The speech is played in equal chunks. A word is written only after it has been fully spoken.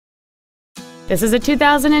This is a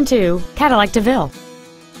 2002 Cadillac DeVille.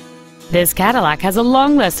 This Cadillac has a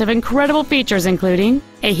long list of incredible features including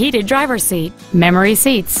a heated driver's seat, memory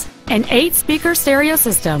seats, an 8-speaker stereo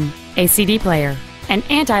system, a CD player, an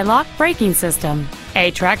anti-lock braking system,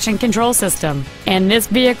 a traction control system, and this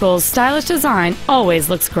vehicle's stylish design always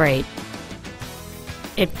looks great.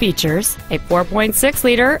 It features a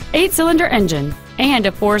 4.6-liter 8-cylinder engine and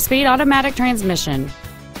a 4-speed automatic transmission.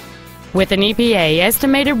 With an EPA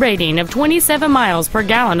estimated rating of 27 miles per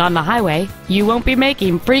gallon on the highway, you won't be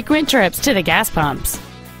making frequent trips to the gas pumps.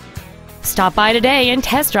 Stop by today and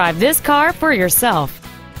test drive this car for yourself.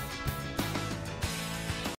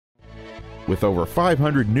 With over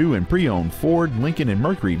 500 new and pre-owned Ford, Lincoln, and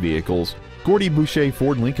Mercury vehicles, Gordie Boucher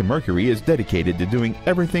Ford Lincoln Mercury is dedicated to doing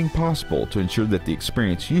everything possible to ensure that the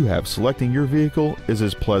experience you have selecting your vehicle is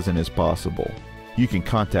as pleasant as possible. You can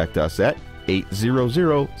contact us at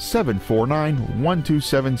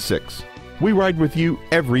 800-749-1276. We ride with you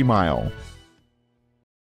every mile.